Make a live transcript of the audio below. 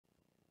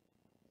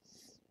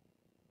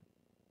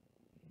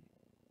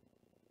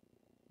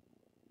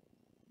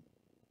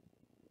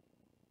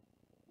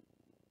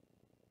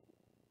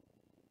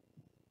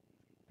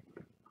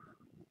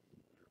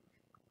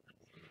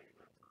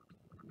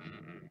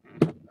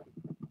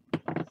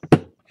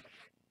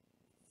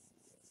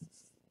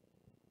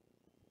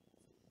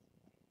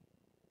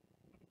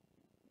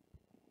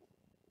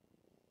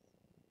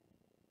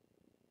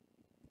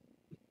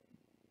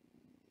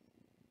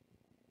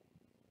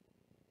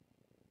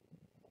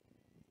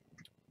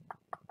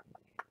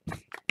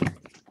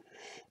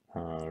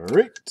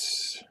right.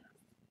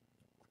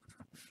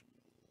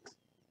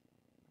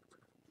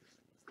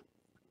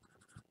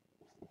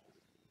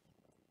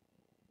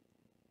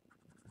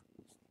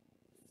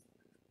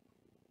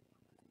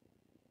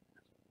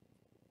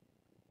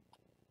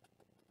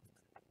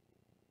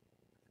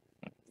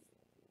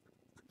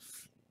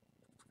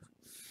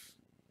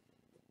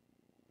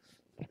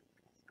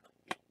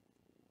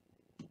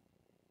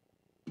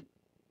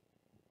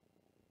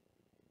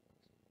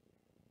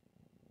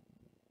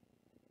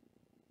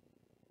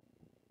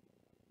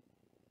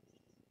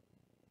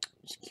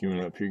 Just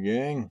queuing up here,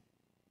 gang.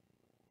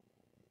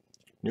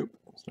 Nope,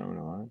 that's not what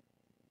I wanted.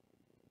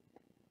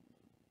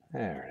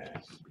 There it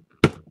is.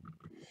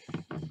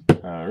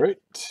 All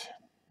right.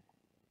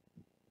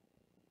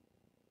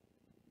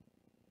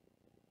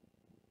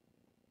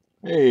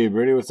 Hey,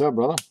 Brady, what's up,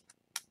 brother?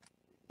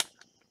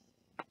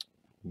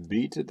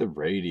 Beat at the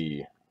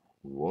Brady.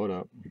 What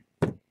up?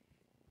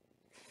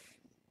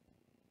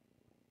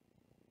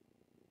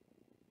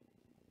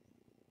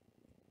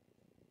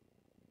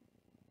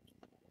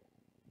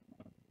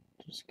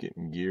 Just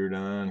getting geared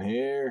on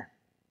here.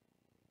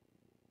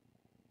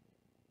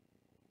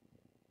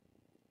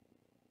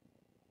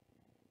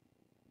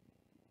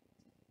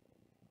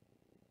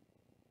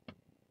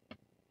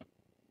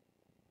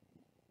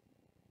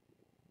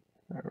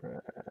 All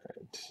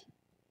right.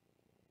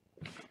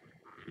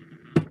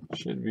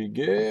 Should be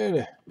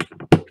good.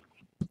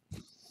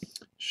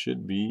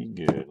 Should be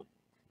good.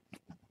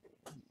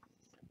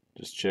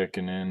 Just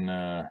checking in.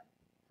 Yeah,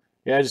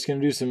 just going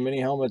to do some mini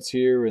helmets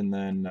here, and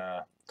then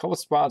a couple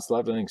spots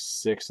left. I think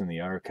 6 in the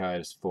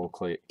archives, full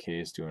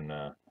case, doing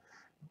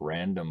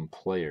random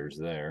players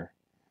there.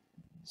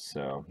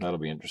 So that'll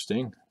be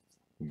interesting.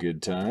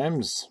 Good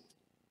times.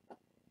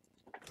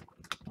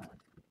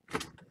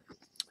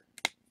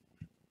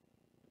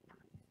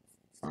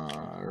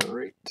 All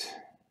right.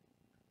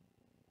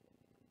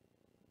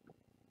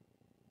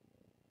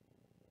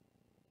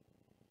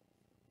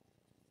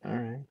 All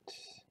right.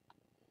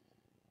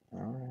 All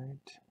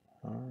right.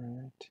 All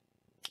right.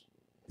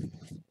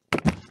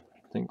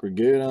 I think we're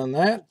good on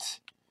that.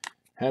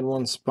 Had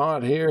one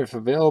spot here if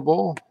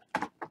available.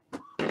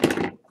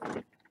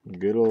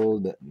 Good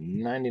old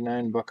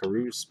 99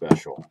 Buckaroo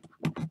special.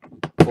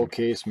 Full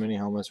case mini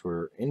helmets.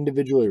 We're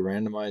individually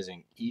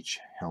randomizing each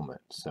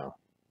helmet. So,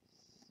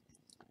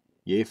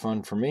 yay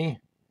fun for me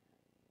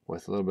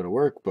with a little bit of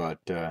work, but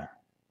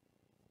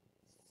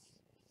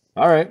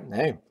all right.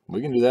 Hey,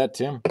 we can do that,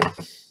 Tim.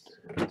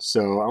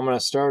 So I'm going to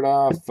start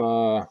off.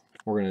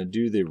 We're going to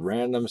do the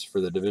randoms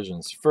for the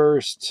divisions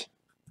first.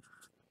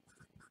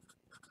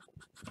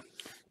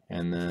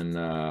 And then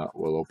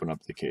we'll open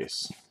up the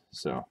case.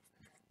 So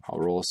I'll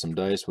roll some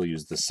dice. We'll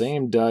use the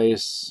same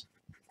dice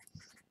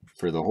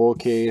for the whole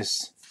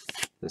case,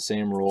 the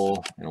same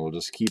roll, and we'll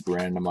just keep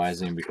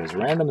randomizing because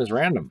random is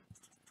random.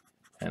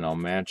 And I'll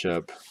match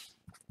up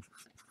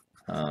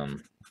the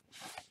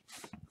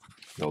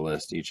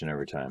list each and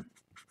every time.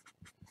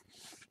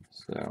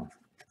 So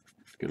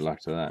good luck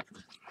to that.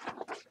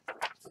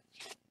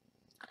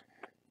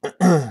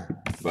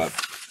 But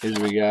here's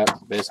what we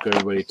got. Basically,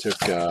 everybody took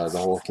the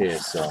whole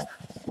case. So,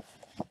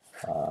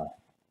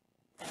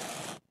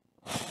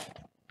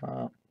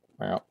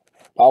 well,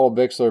 Powell,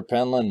 Bixler,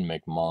 Penland,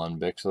 McMullen,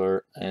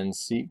 Bixler, and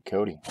Seat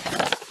Cody.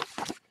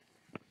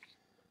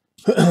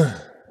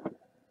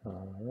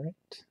 All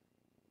right.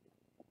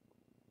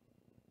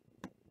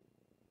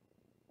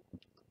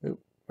 Oop,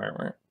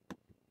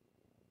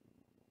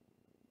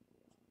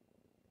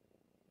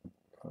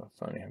 oh,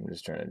 funny, I'm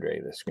just trying to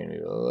drag the screen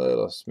a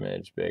little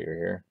smidge bigger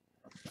here.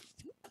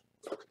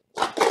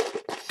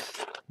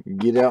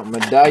 Get out my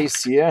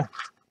dice, yeah.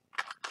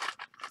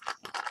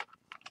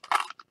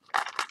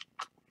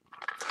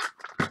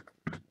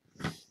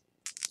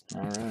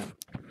 All right.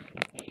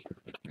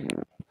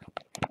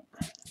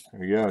 There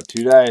we go.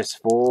 2 dice,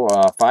 5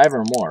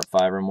 or more.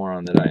 5 or more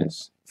on the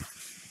dice.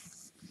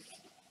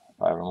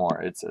 5 or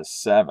more. It's a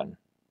 7.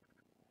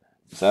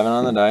 7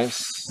 on the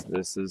dice.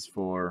 This is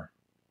for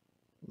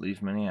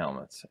Leaf Mini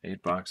Helmets.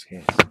 8-box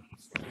case.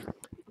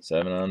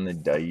 7 on the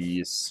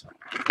dice.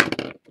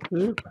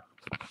 Oop.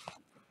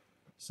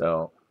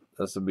 So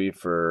this will be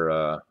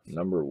for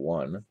number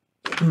 1.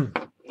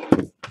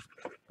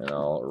 And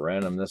I'll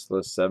random this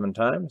list 7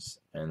 times.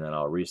 And then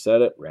I'll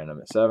reset it.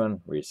 Random at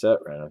 7. Reset.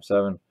 Random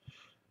 7.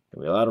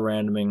 There'll be a lot of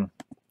randoming,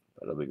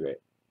 but it'll be great.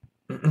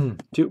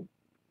 2,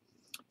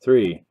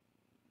 3,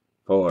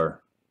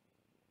 4,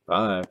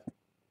 5,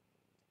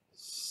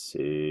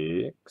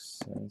 6,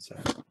 and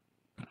 7.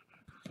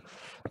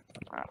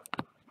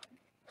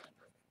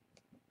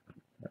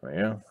 There we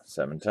go.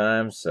 7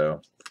 times.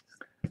 So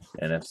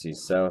NFC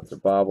South to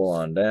Bobble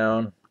on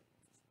down.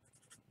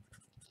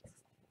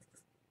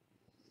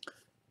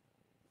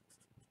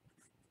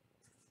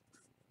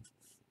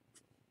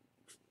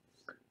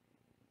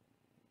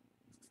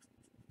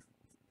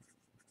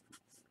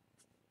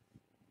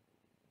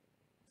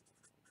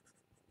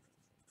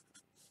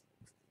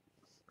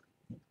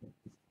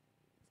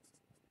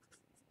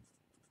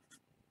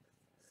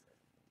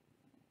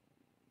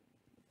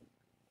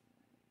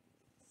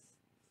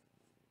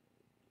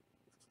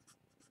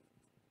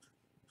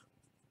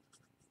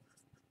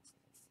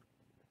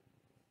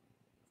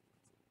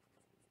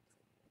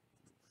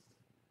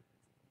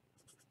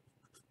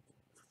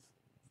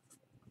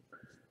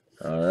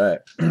 All right.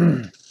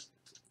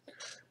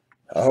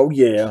 Oh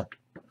yeah,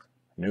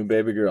 new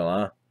baby girl,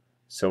 huh?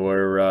 So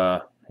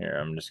we're here.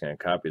 I'm just gonna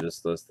copy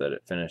this list that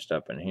it finished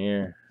up in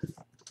here,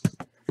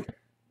 and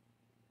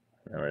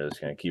we're just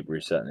gonna keep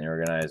resetting the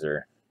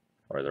organizer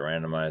or the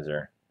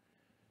randomizer.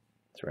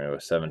 So we're gonna go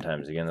 7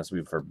 times again. This will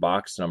be for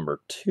box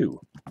number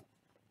 2.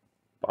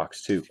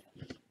 Box 2.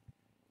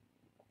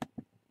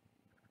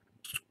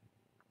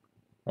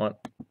 1,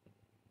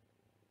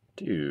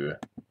 2,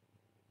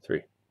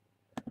 3,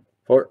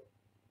 4,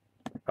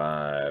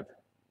 5,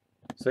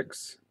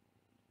 6,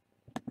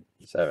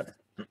 7.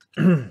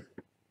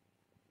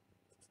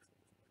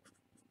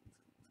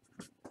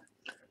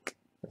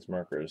 This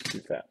marker is too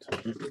fat.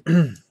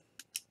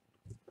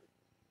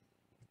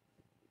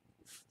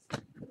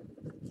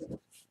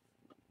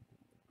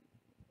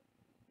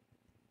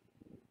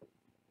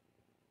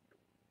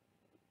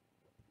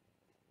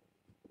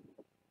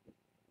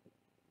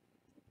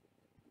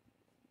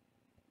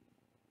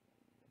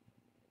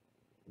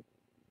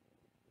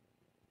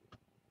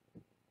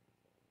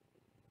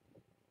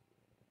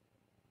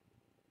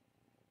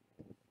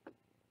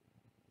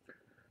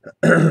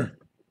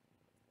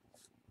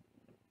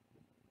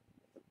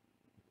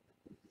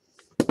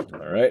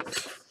 All right.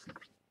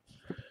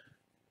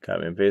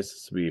 Copy and paste.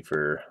 This will be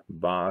for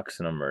box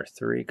number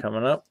 3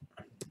 coming up.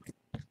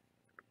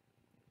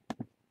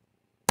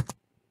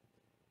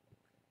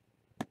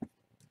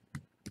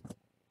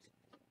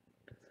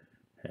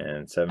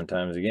 And 7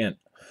 times again.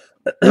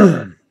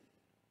 2,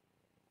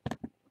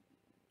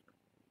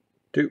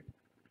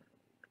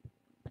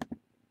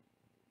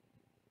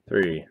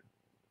 3,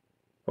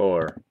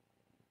 4,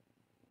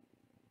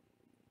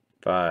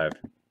 5,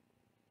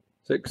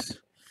 6,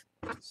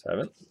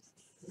 7.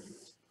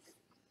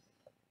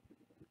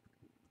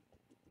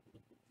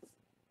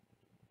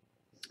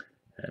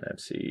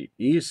 NFC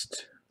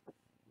East,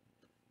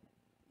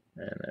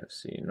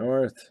 NFC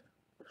North,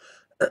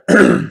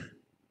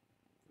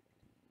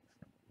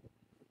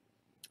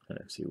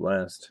 NFC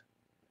West,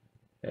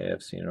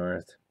 AFC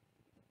North,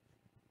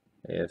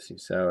 AFC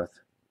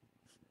South,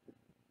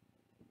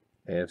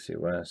 AFC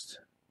West.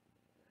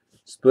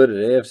 Split at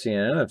AFC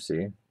and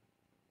NFC.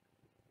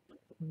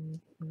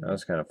 That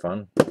was kind of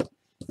fun.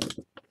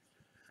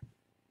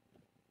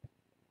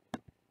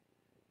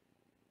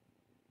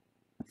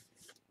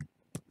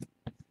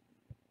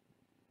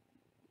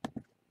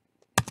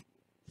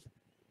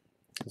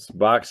 This is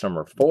box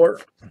number 4.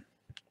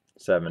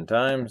 7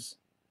 times.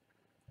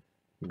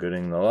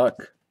 Gooding the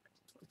luck.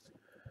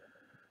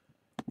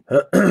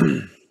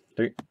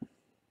 3,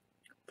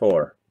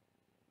 4,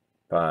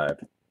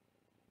 5,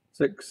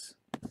 6,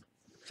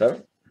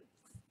 7.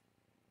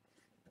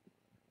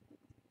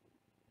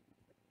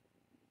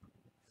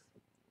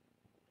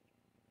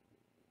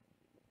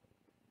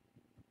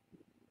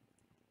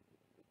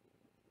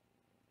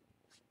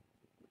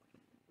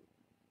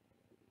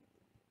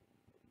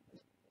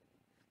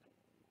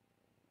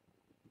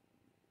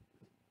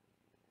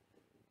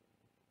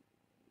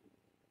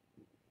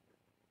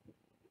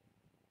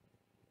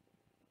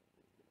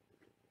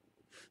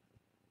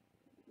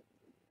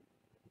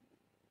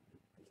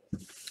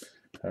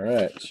 All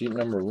right, sheet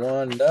number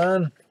 1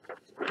 done.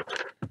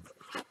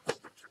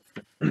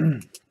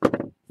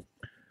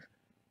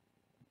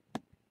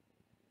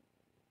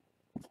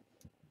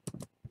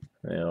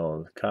 The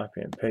old copy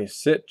and paste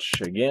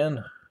stitch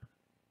again.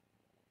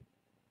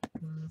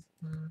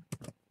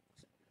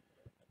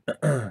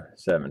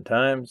 7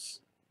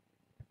 times.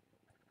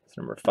 That's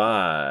number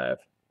 5.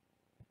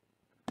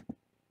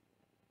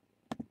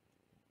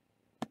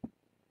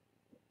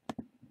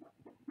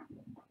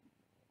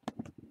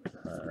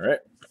 All right.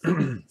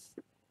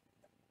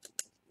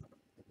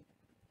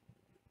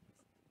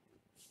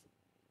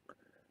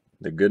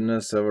 The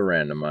goodness of a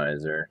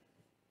randomizer.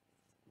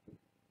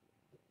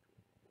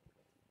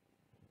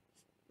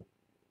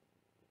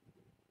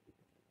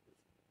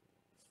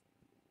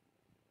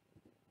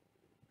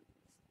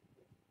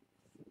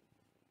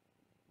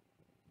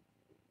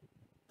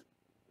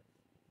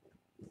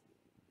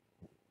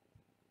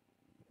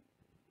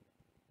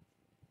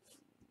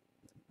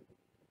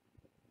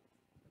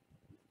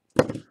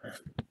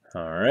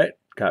 All right,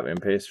 copy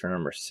and paste for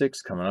number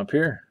 6 coming up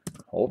here.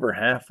 Over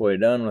halfway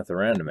done with the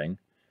randoming.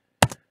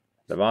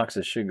 The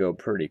boxes should go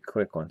pretty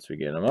quick once we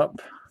get them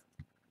up.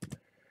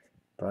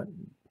 But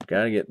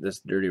got to get this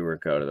dirty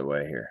work out of the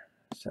way here.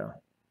 So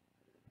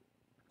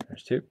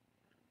there's 2,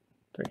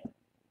 3,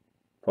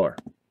 4,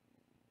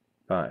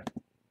 5,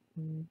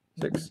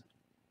 6,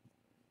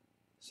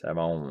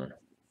 7.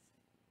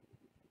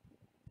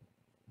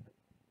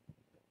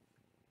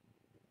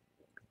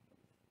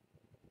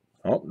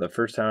 Oh, the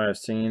first time I've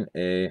seen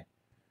a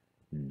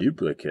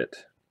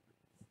duplicate.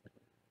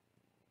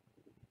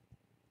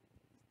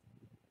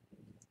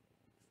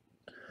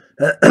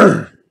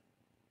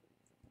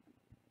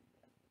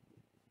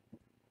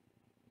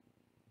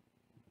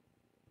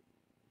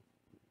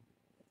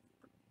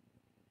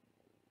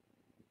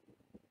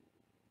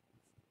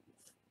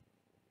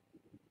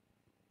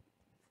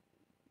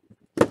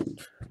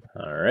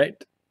 All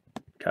right,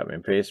 copy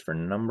and paste for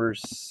number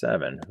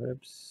 7.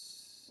 Whoops.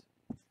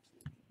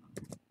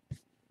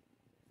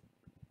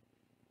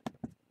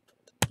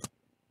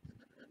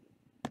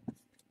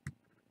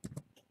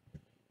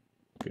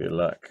 Good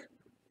luck.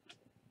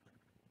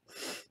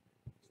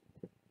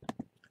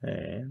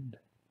 And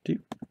 2,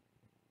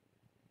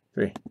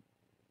 3,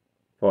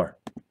 4,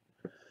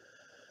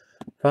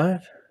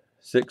 5,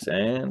 6,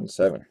 and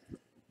 7.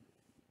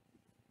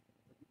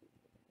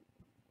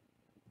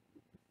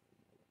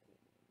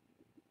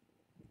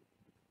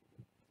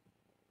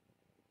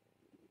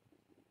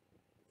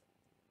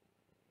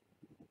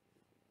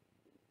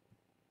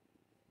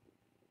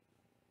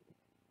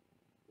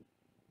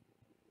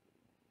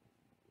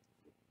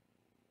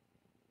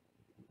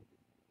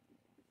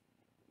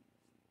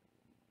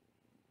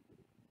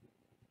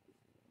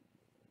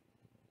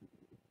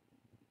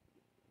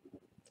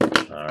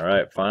 All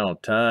right, final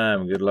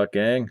time. Good luck,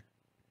 gang.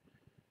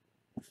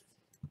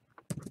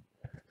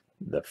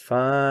 The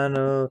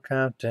final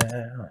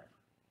countdown.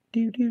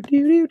 Do do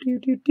do do do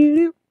do do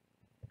do.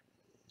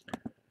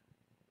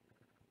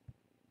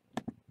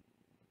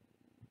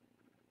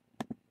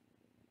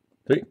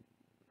 3,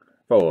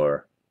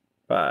 4,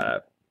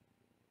 5,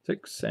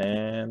 6,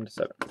 and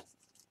 7.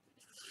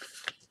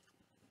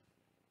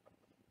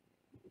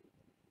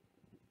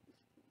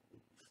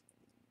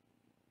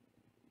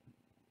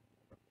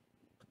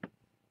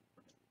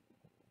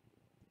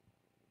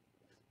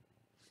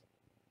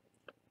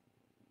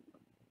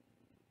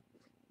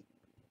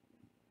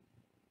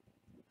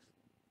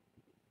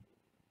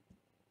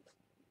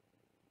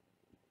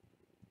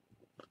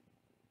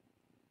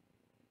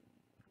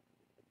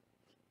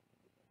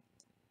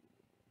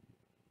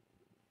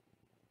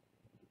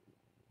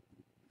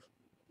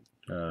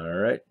 All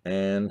right,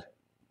 and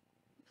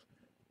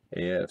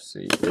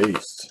AFC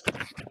East.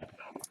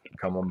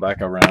 Come on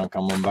back around,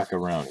 come on back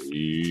around.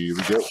 Here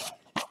we go.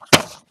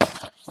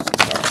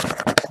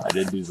 I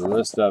did do the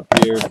list up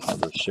here. I'll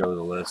just show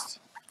the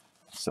list.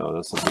 So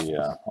this will be,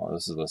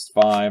 this is list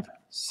 5,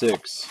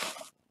 6,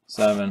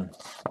 7,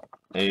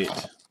 8,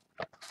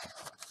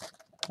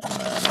 and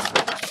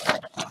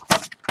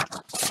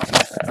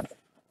then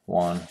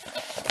 1,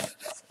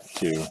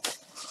 2,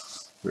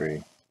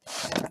 3,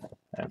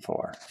 and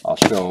 4. I'll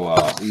show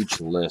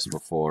each list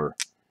before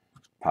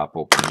pop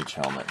open each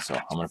helmet. So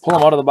I'm going to pull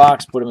them out of the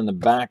box, put them in the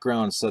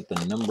background, set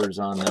the numbers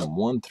on them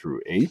 1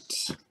 through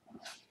 8.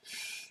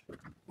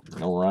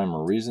 No rhyme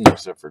or reason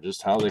except for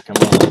just how they come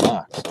out of the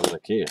box or the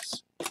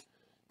case.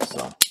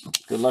 So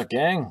good luck,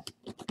 gang.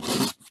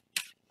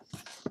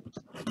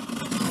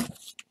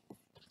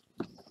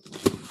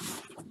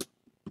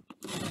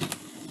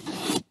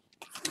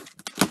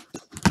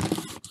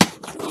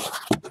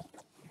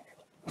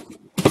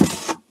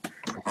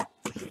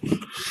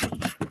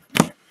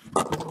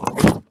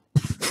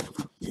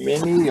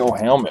 Mini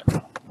helmet.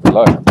 Good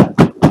luck.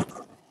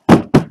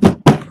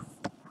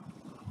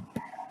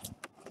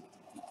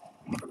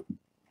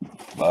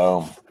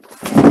 Boom.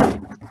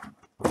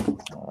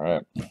 All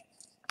right.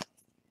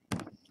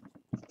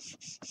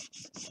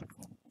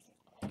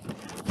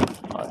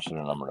 I should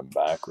have numbered them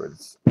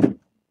backwards, but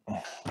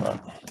I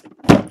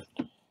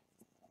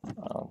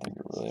don't think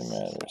it really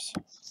matters.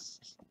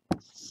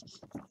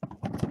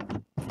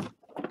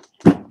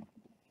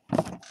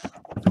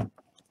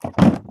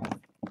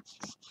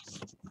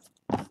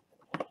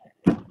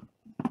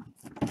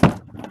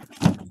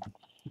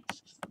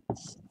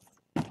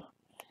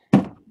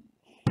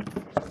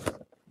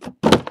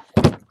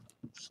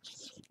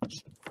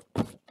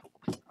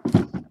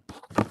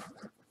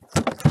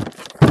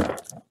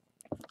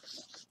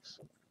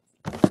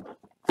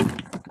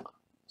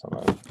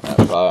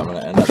 I'm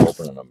going to end up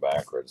opening them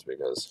backwards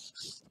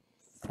because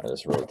I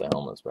just wrote the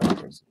helmets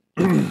backwards.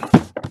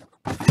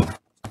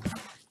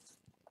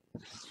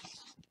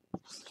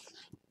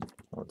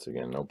 Once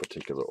again, no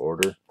particular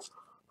order,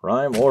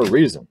 rhyme, or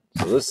reason.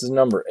 So this is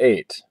number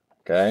 8.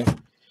 Okay,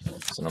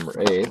 so number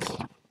 8.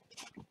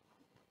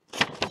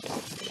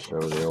 Show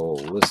the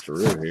old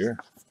listeroo here.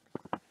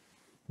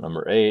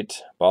 Number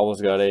 8,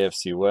 Bobbles got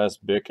AFC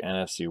West, Bick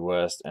NFC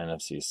West,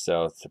 NFC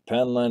South to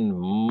Penland,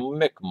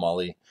 Mick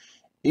Mully.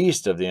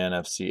 East of the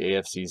NFC,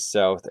 AFC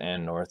South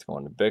and North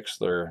going to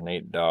Bixler,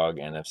 Nate Dogg,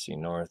 NFC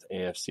North,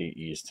 AFC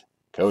East,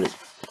 Cody.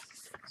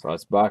 So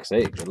that's box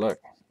 8. Good luck.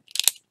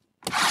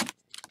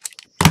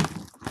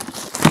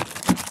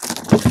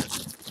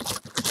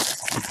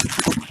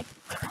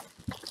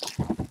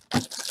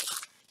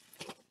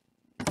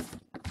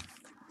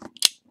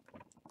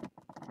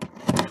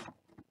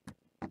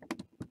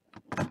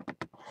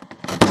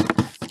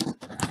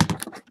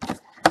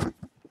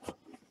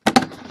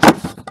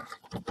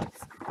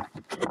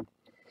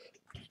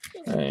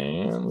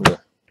 And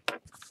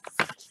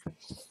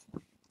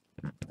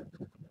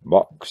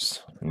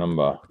box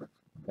number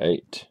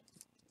 8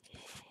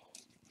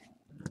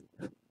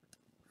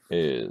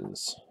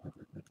 is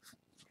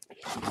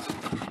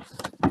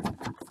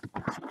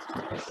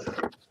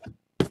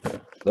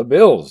the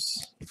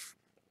Bills.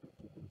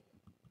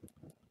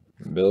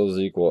 Bills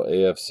equal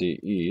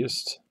AFC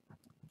East,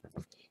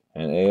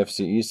 and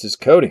AFC East is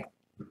Cody.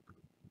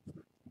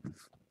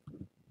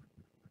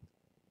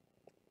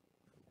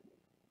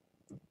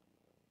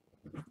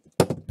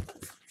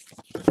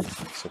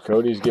 So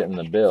Cody's getting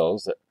the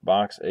Bills.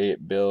 Box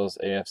 8, Bills,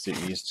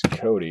 AFC East,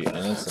 Cody.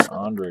 And it's an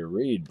Andre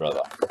Reed,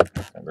 brother.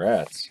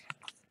 Congrats.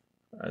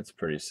 That's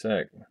pretty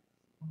sick.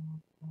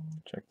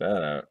 Check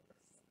that out.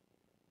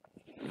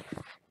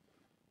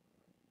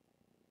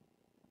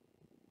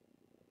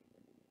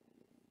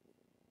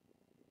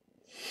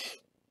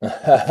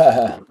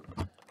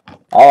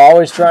 I'll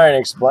always try and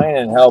explain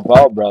and help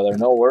out, brother.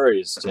 No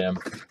worries, Tim.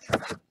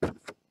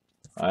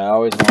 I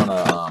always want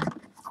to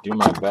do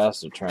my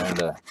best at trying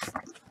to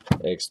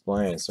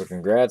explain. So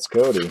congrats,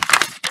 Cody.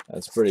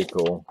 That's pretty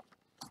cool.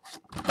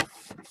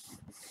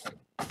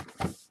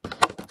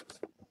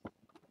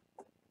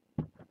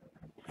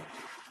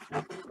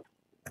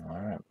 All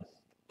right.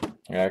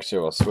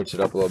 Actually, we'll switch it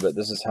up a little bit.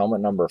 This is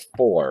helmet number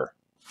 4.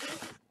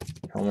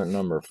 Helmet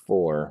number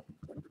 4.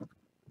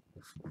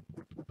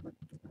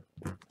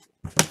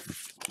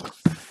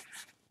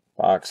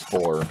 Box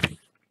 4.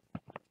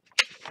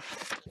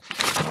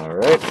 All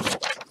right.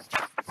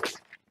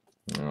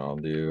 And I'll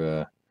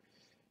do...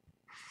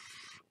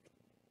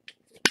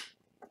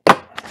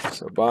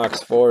 So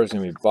box 4 is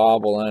going to be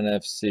Bobble,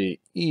 NFC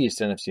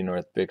East, NFC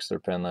North, Bixler,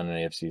 Penland,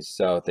 AFC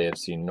South,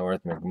 AFC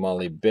North,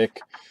 McMully,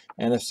 Bick,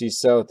 NFC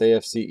South,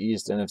 AFC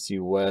East,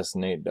 NFC West,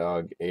 Nate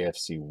Dogg,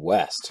 AFC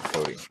West,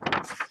 Cody.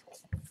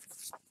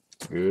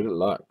 Good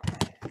luck.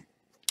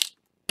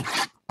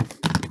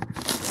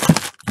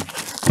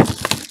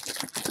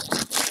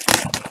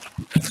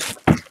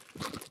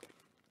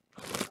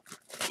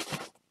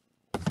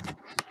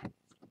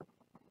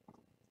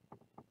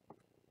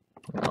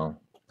 Oh.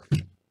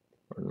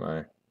 Where'd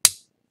my...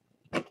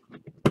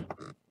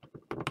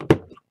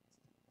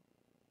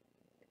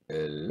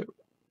 Hello.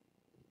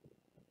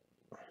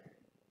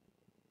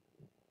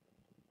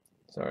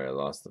 Sorry, I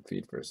lost the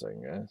feed for a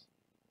second, guys.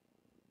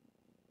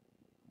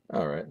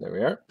 All right, there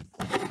we are.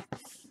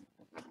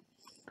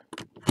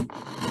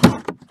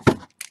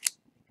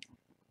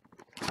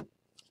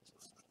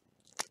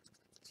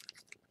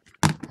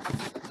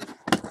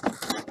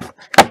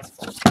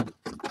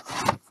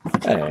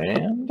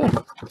 And,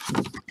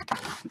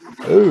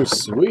 oh,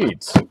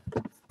 sweet.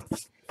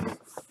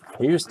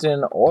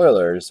 Houston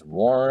Oilers,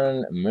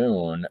 Warren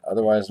Moon,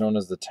 otherwise known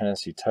as the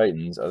Tennessee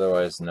Titans,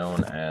 otherwise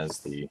known as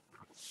the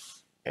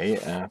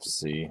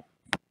AFC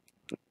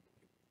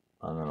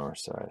on the north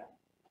side.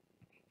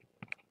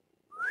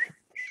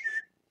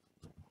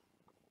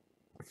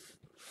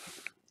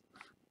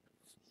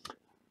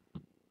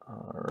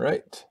 All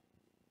right.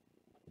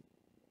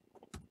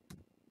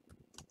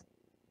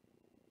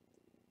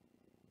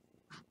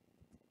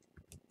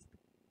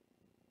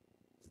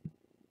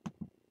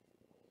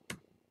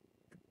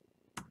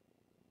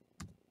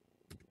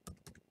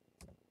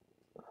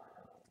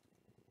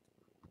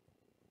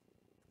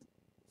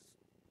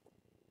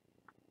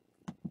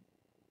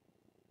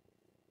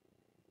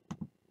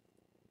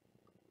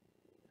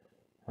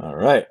 All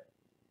right.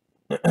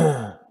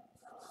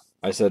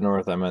 I said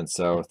north, I meant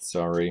south,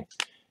 sorry.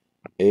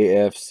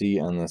 AFC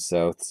on the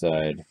south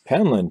side.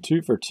 Penland,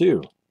 2 for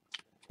 2.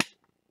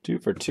 2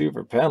 for 2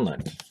 for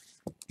Penland.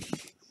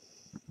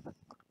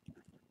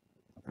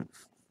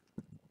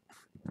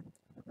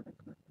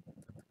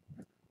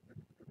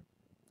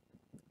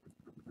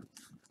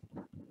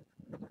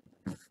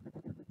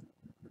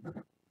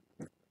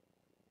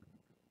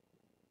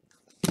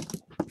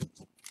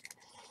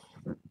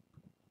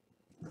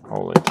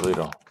 Holy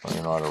Toledo, I don't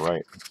even know how to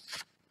write.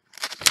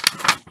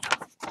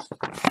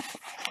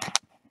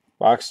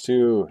 Box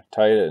 2,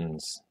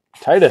 Titans.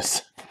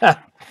 Titus!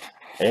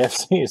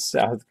 AFC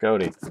South,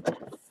 Cody.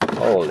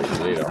 Holy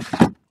Toledo.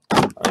 I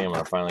think I'm going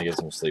to finally get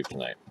some sleep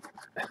tonight.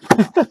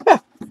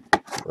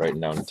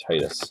 Writing down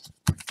Titus.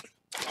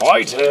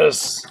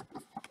 Titus!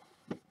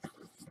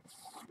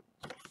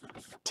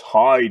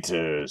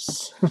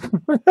 Titus!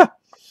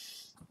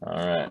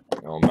 Alright,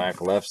 going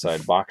back left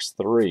side, box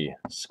 3.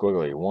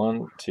 Squiggly.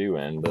 1, 2,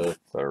 and the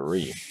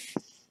 3.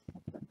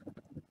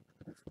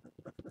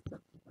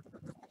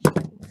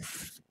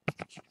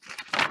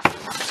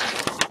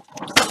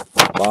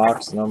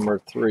 Box number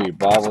 3.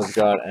 Bobble's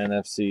got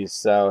NFC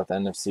South,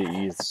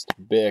 NFC East,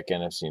 Bick,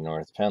 NFC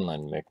North,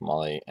 Penland,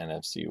 McMully,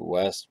 NFC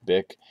West,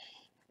 Bick,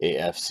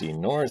 AFC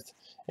North,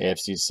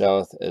 AFC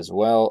South as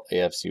well,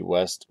 AFC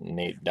West,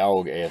 Nate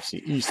Dogg,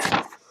 AFC East,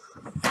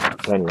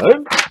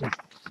 Penland.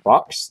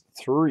 Box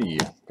 3.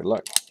 Good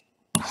luck.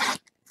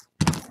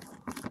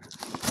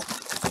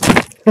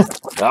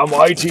 The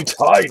mighty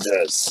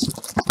Titus.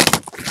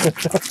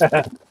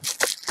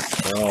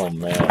 Oh,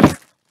 man.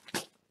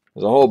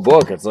 There's a whole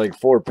book. It's like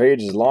 4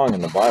 pages long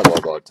in the Bible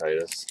about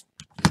Titus.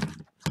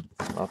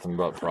 Nothing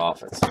but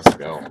prophets. Let's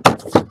go.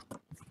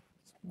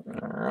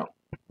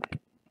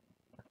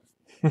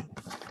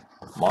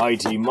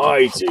 Mighty,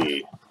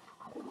 mighty.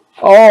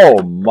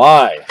 Oh,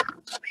 my.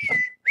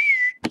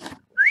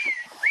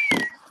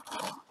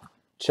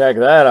 Check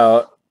that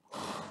out.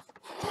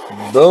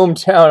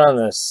 Boomtown on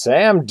the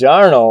Sam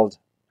Darnold.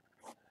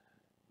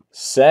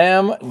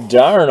 Sam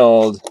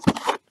Darnold.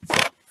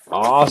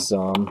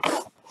 Awesome.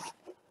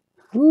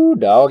 Woo,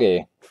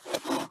 doggy.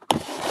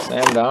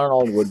 Sam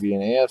Darnold would be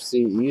an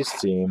AFC East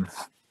team.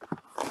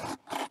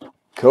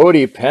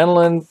 Cody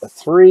Penland,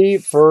 3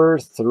 for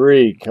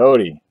 3.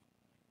 Cody.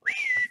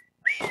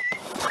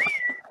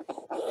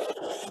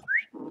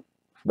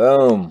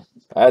 Boom.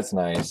 That's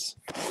nice.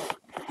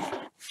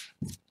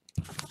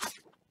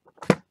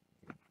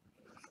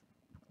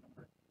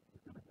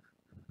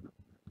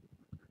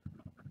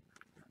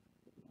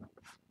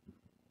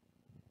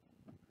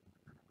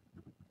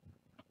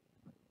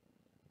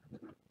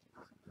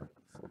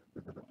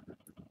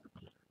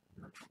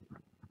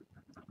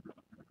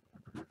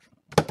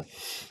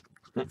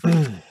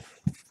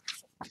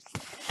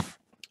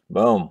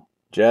 Boom.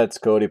 Jets,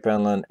 Cody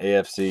Penland,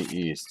 AFC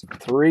East.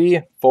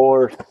 3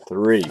 for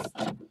 3.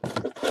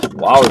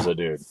 Wowza,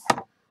 dude.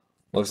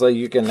 Looks like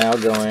you can now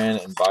go in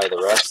and buy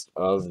the rest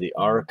of the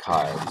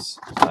archives.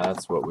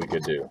 That's what we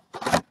could do.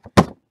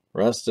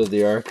 Rest of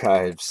the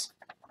archives.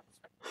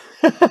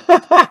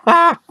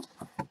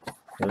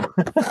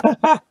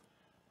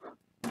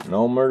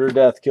 No murder,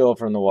 death, kill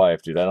from the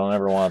wife, dude. I don't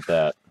ever want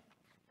that.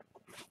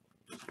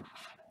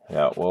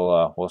 Yeah,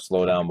 we'll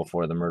slow down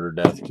before the murder,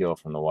 death, kill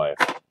from the wife.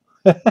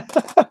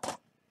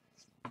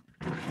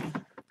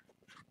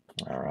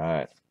 All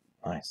right,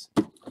 nice.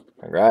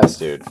 Congrats,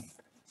 dude.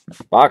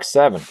 Box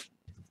 7.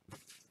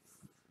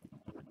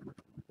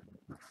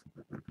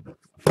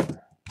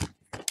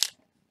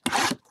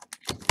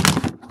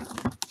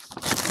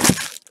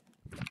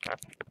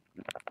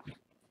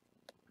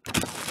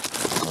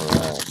 All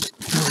right.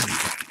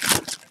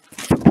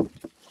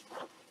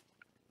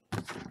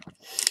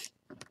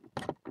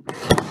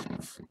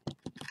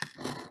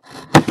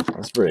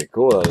 That's pretty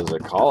cool. That was a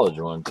college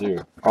one too.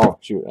 Oh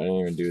shoot, I didn't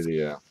even do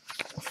the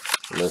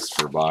list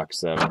for box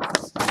 7.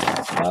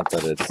 Not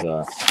that it's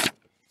all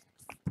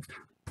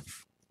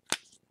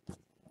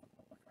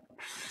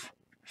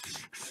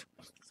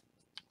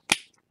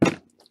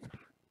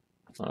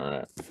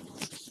right.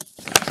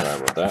 Sorry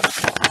about that.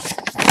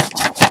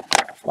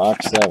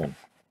 Box 7.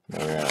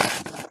 There we are.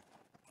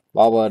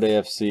 Bobblehead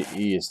AFC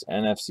East,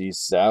 NFC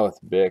South,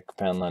 Bick,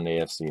 Penland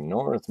AFC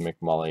North,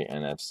 McMully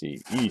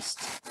NFC East.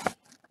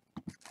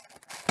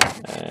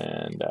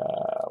 And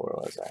where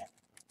was I?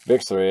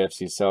 Bixler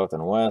AFC South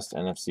and West,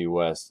 NFC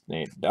West,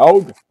 Nate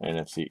Dog,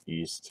 NFC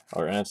East,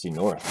 or NFC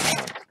North.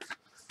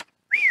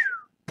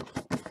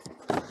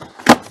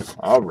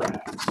 All right.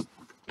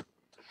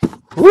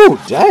 Woo,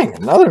 dang,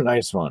 another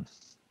nice one.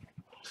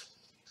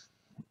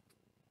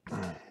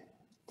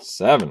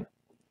 7.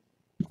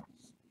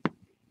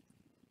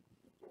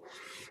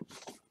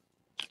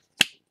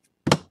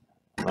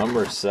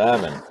 Number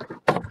 7.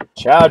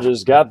 Chow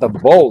just got the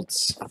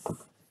bolts.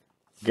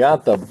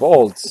 Got the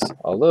bolts.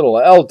 A little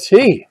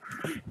LT.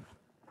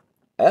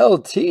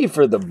 LT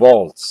for the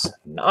bolts.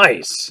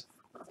 Nice.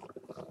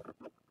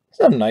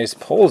 Some nice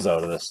pulls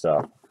out of this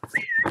stuff.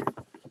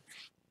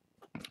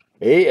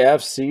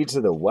 AFC to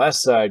the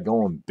west side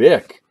going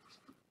Bick.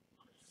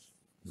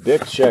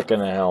 Bick checking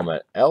a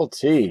helmet.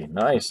 LT.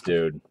 Nice,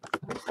 dude.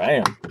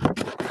 Bam.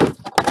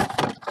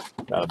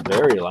 Got a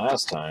berry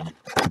last time.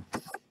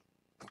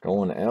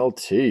 Going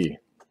LT.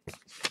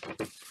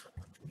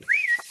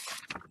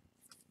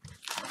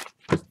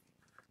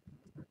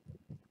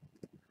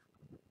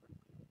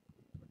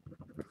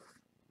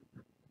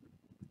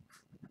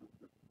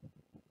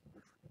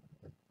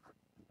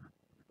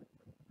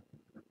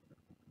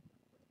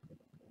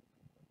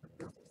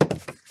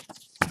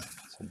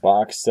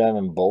 Box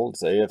 7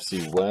 bolts,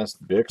 AFC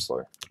West,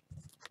 Bixler.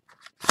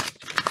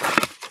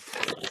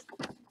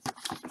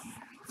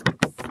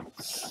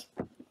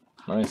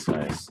 Nice,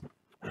 nice.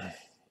 All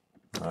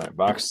right,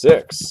 box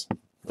 6.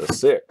 The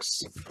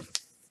 6.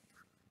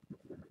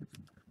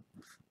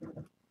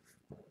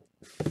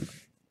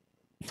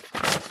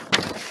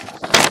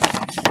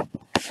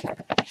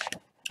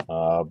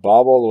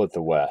 Bobble with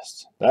the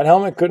West. That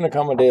helmet couldn't have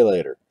come a day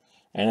later.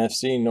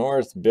 NFC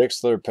North,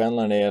 Bixler,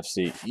 Penland,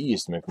 AFC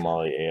East,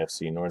 McMully,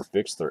 AFC North,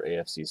 Bixler,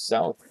 AFC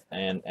South,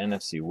 and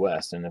NFC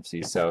West,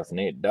 NFC South,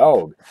 Nate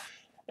Dog,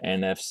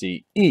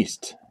 NFC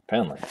East,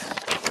 Penland.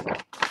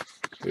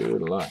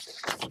 Good luck.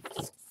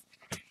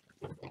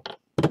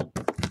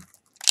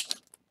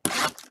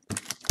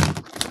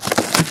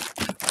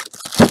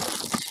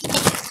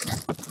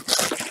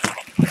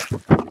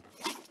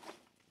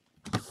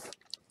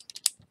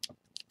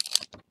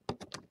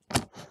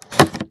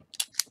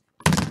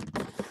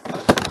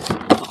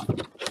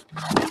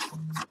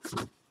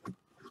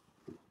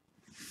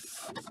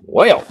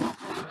 Well,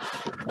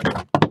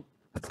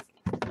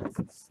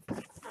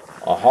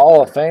 a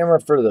Hall of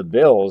Famer for the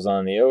Bills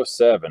on the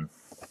 07.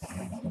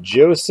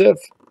 Joseph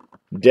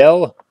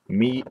Del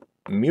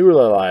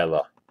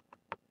Mueller,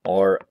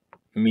 or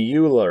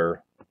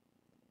Mueller.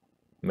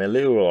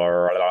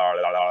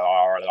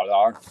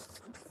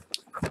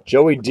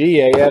 Joey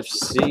D,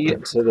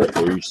 AFC to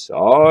the east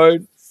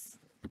side.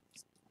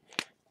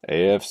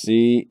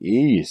 AFC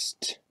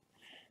East.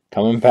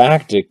 Coming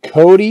back to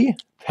Cody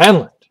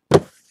Penland.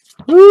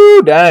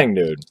 Woo, dang,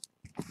 dude.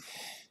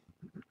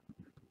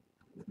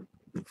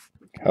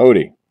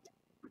 Cody.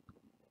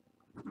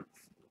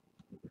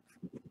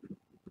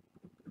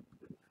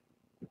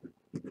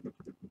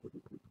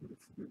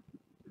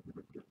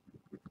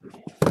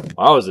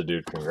 Wowza,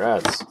 dude.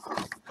 Congrats.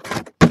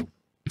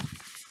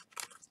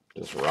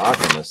 Just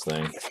rocking this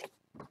thing.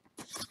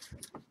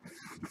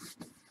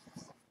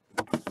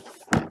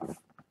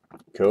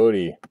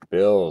 Cody,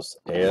 Bills,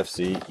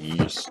 AFC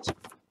East.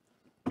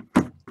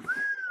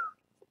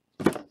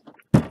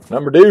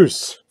 Number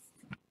deuce.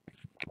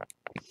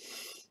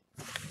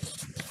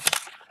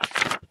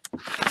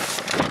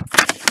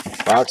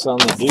 Box on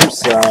the deuce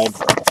side.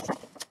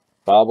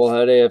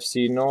 Bobblehead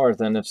AFC North,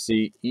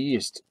 NFC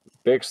East.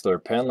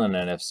 Bixler, Penland,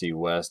 NFC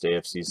West,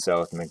 AFC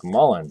South,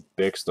 McMullen.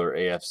 Bixler,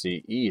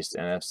 AFC East,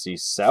 NFC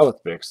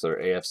South,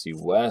 Bixler, AFC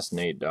West,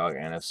 Nate Dogg,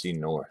 NFC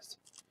North.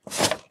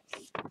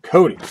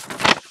 Cody.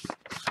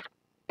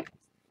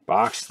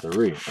 Box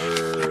 3.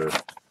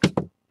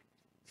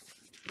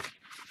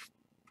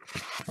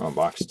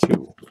 Box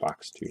 2.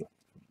 Box 2.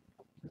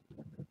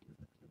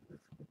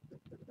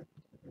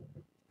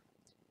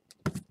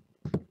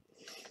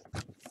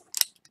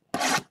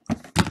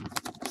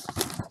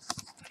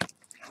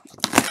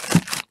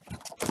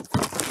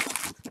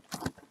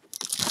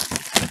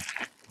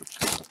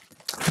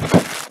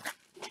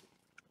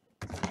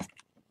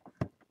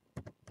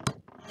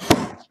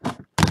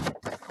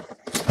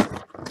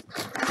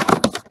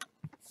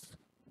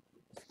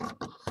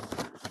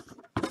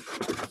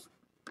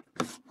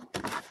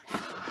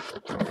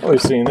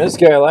 We've seen this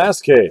guy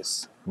last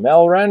case.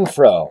 Mel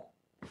Renfro.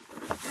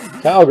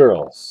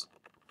 Cowgirls.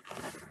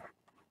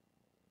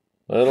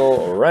 Little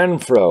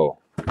Renfro.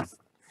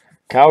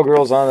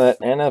 Cowgirls on that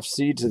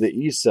NFC to the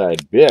east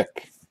side.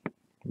 Bick.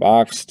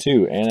 Box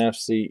 2.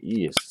 NFC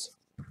East.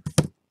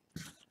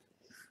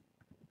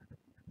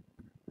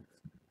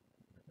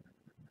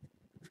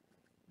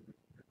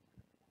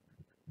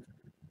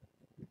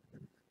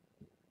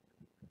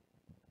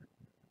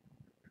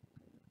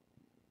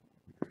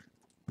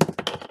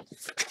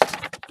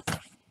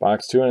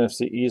 Box 2,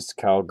 NFC East,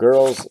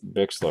 Cowgirls,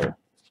 Bixler.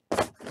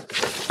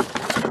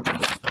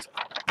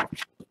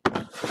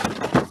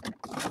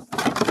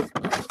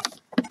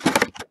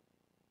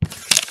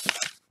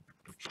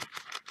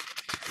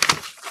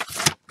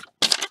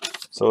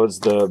 So it's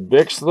the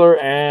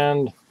Bixler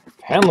and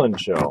Penland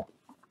show.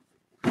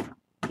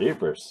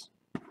 Jeepers.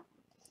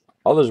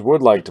 Others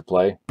would like to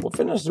play.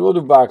 We'll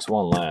do box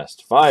 1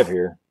 last. 5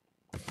 here.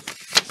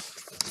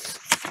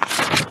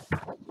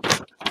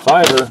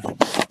 5er.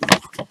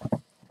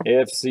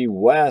 AFC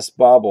West,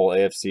 Bobble,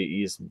 AFC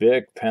East,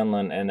 Bick,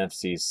 Penland,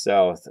 NFC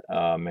South,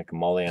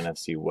 McMully,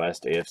 NFC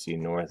West, AFC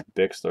North,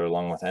 Bixler,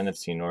 along with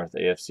NFC North,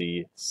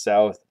 AFC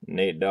South,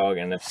 Nate Dogg,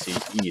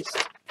 NFC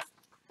East,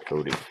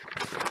 Cody.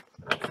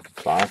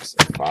 Box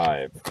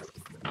 5.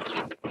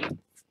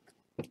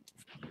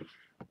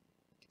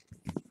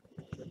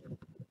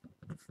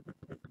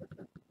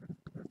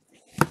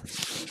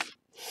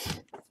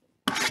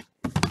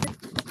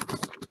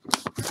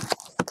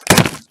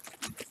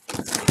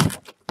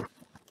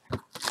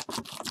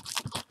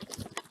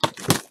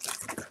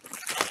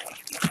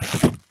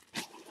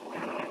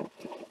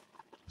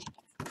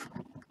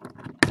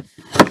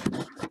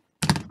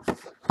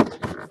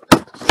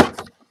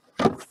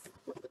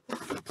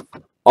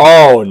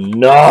 Oh,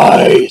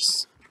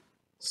 nice!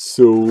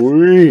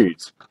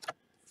 Sweet!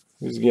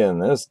 Who's getting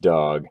this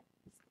dog?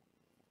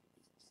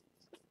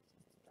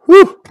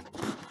 Whew!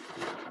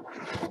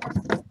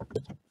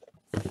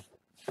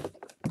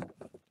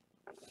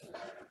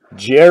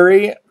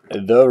 Jerry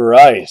the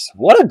Rice.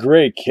 What a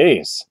great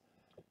case.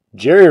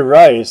 Jerry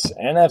Rice,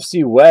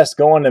 NFC West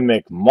going to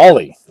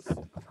McMully.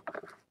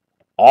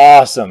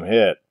 Awesome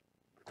hit.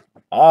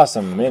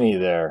 Awesome mini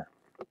there.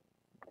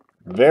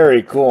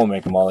 Very cool,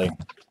 McMully.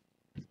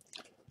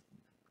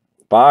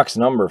 Box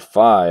number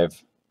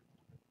 5.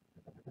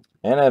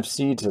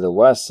 NFC to the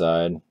west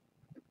side.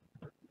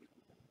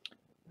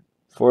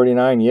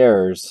 49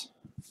 years.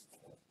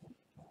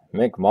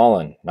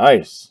 McMullen.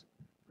 Nice.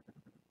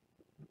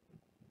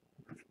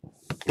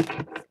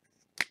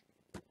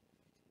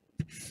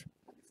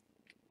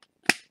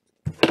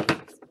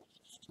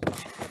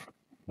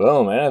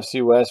 Boom.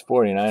 NFC West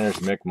 49ers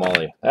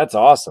McMully. That's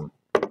awesome.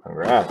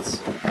 Congrats.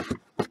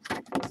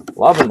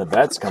 Loving the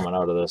bets coming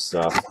out of this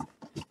stuff.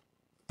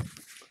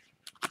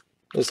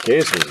 This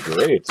case was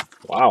great.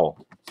 Wow.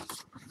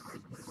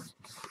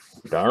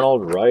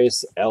 Darnold,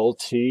 Rice,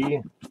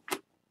 LT,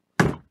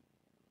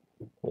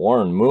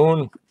 Warren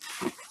Moon,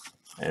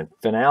 and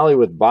finale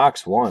with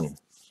box 1.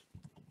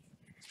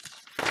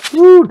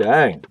 Woo,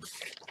 dang.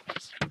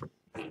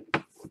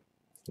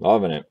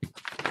 Loving it.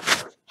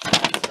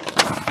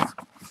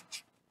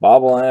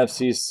 Bobble,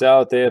 NFC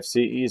South, AFC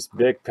East,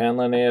 Bick,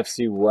 Penland,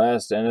 AFC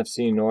West,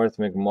 NFC North,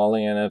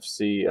 McMully,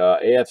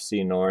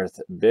 AFC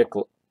North, Bick,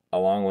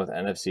 along with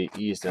NFC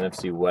East,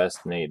 NFC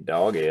West, Nate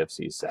Dogg,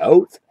 AFC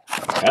South,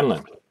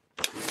 Penland.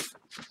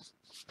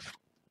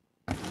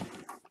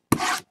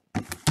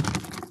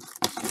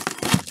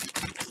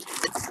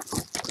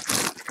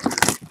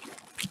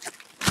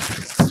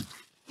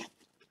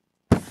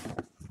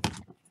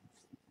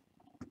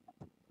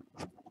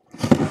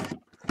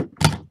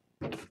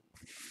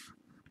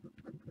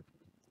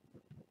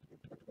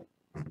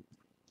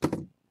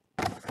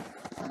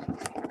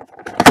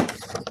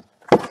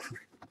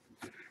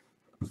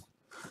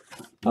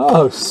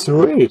 Oh,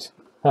 sweet.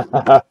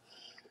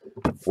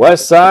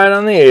 West side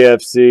on the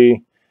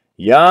AFC.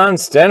 Jan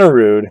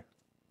Stenerud.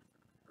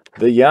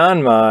 The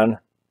Jan Man.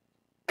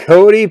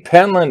 Cody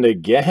Penland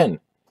again.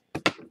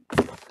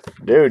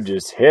 Dude,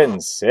 just hitting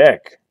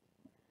sick.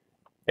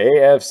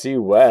 AFC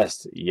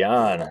West.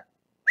 Jan.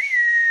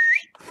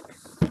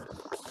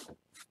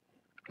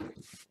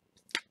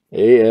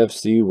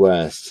 AFC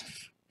West.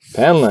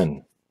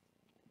 Penland.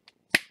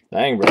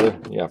 Dang, brother.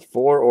 You got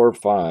 4 or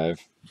 5.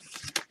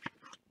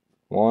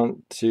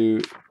 1,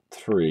 2,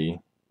 3,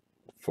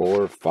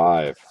 4,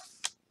 5.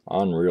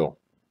 Unreal.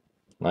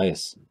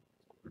 Nice.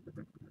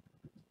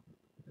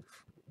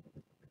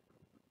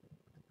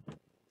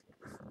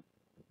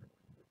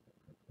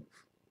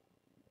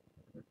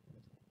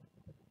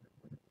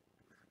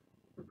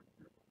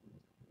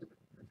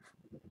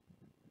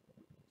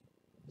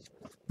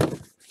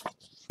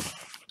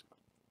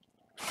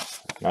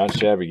 Not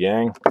shabby,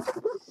 gang.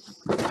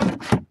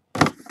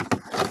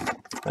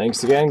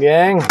 Thanks again,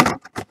 gang.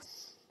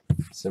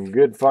 Some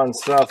good fun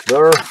stuff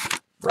there.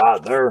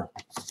 Right there.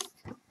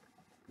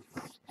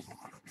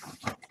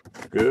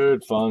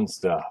 Good fun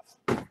stuff.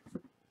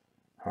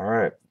 All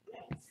right.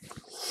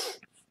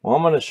 Well,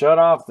 I'm going to shut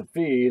off the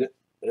feed.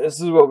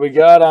 This is what we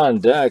got on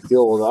deck. The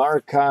old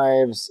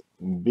Archives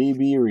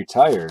BB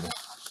Retired.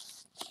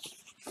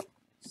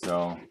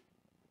 So,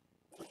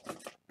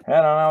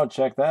 head on out.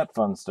 Check that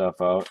fun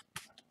stuff out.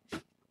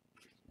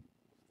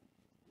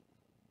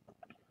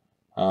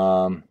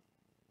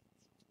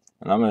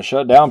 And I'm going to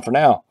shut down for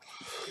now.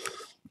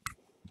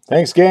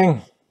 Thanks,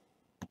 gang.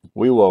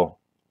 We will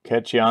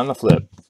catch you on the flip.